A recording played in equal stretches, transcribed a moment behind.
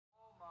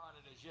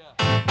Is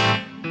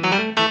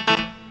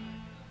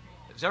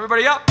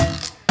everybody up?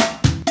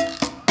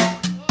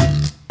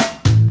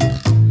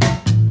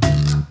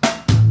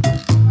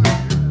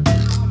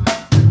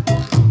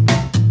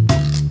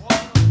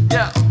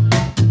 Yeah.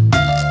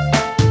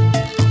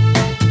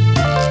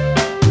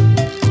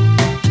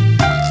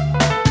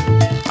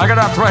 I got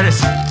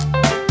arthritis.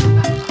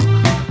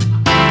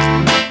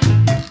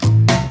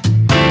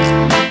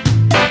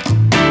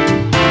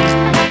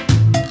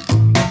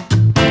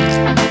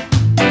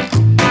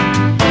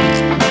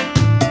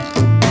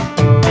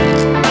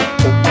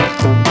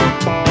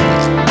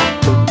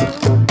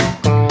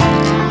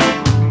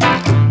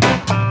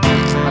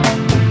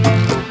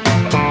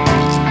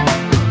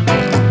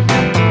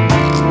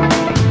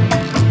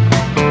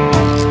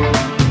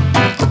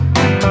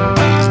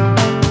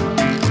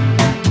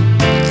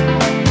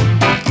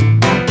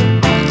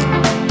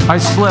 I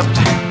slipped.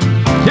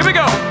 Here we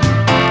go.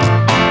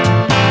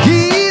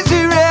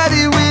 Easy,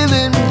 ready,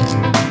 willing,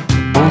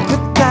 over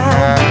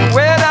time.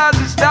 Where does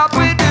it stop?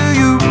 Where do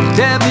you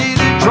tell me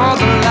to draw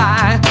the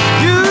line?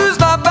 Use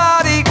my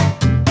body,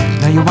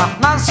 now you want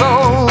my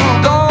soul.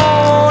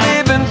 Don't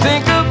even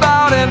think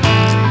about it.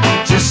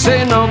 Just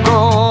say no,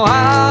 go.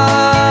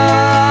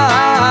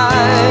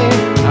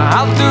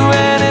 I'll do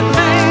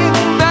anything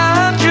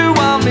that you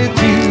want me to.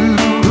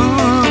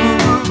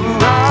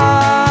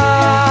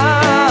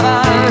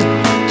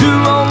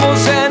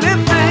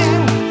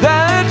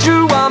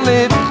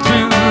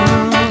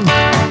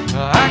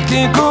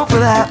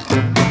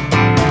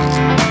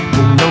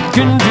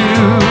 Can do,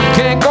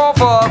 can't go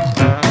for,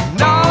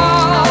 no,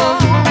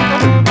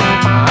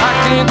 I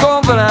can't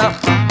go for that.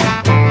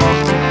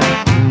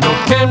 No,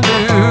 can do,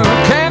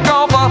 can't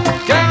go for,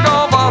 can't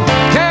go for,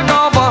 can't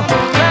go for,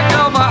 can't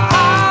go for.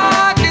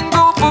 I can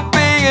go for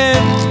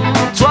being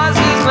twice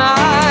as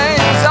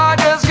nice. I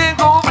just can't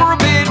go for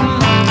repeating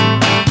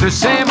the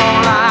same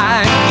old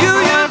line. You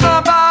use my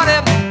body,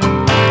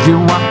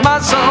 you want my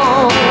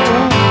soul.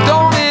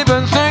 Don't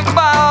even think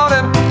about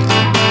it.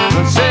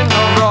 Say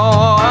no, go.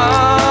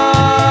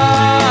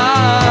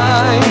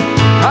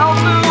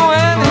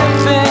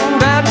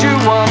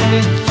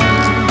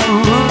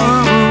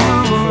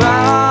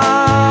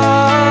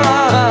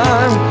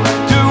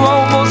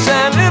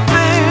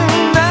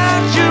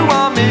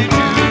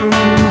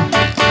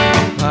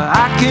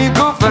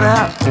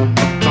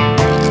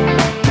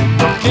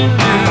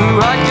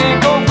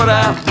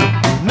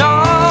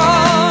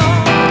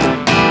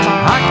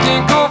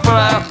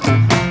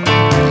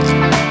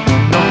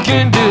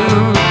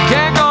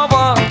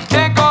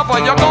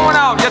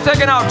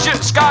 Taking out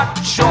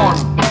Scott Shorn.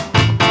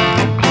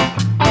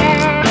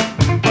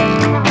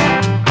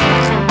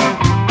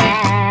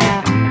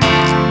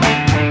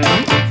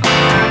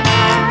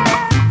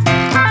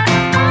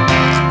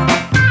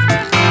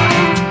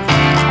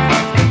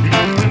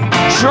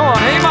 Shorn,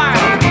 amen.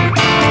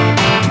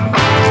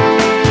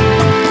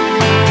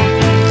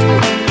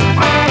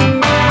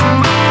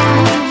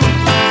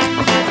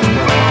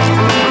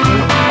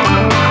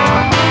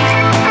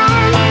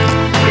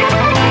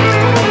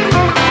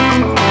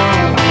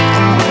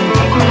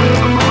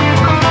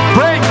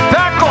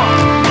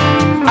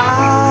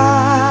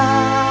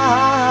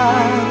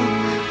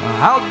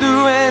 I'll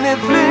do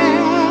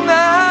anything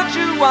that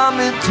you want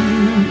me to.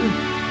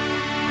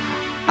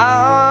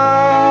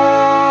 I'll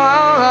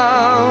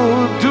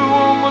do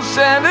almost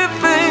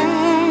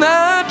anything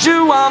that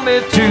you want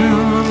me to.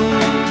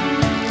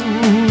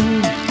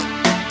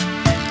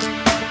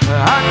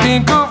 I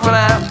can't go for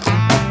that.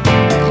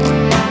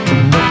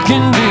 I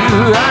can do,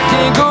 I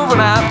can't go for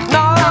that.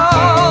 No,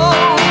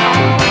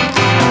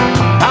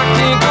 I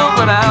can't go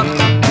for that.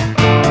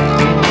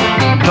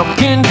 No,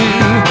 can do,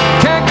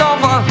 can't go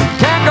for.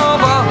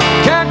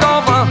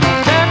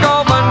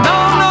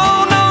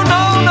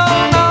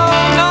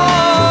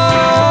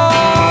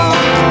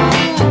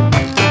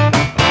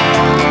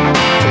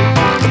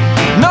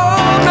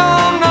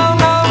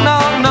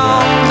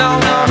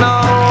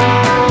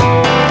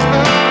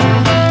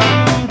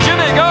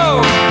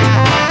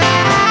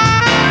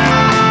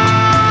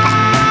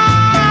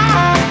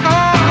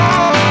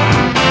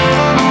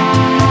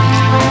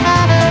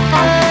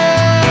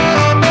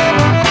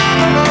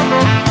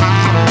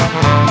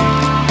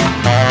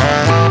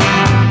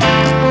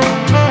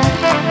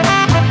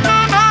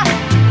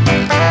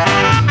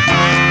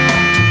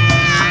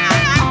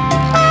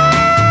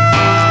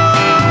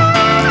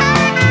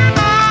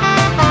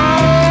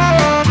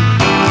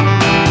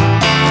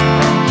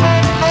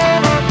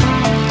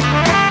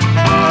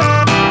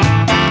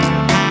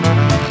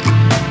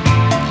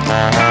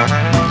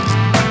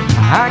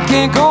 I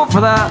can't go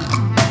for that.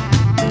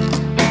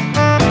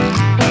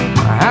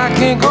 I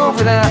can't go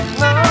for that.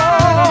 No,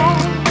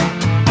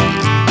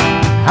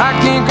 I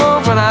can't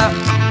go for that.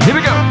 Here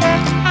we go.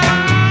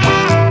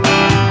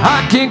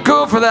 I can't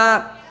go for that.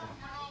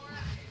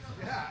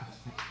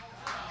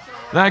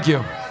 Thank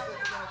you.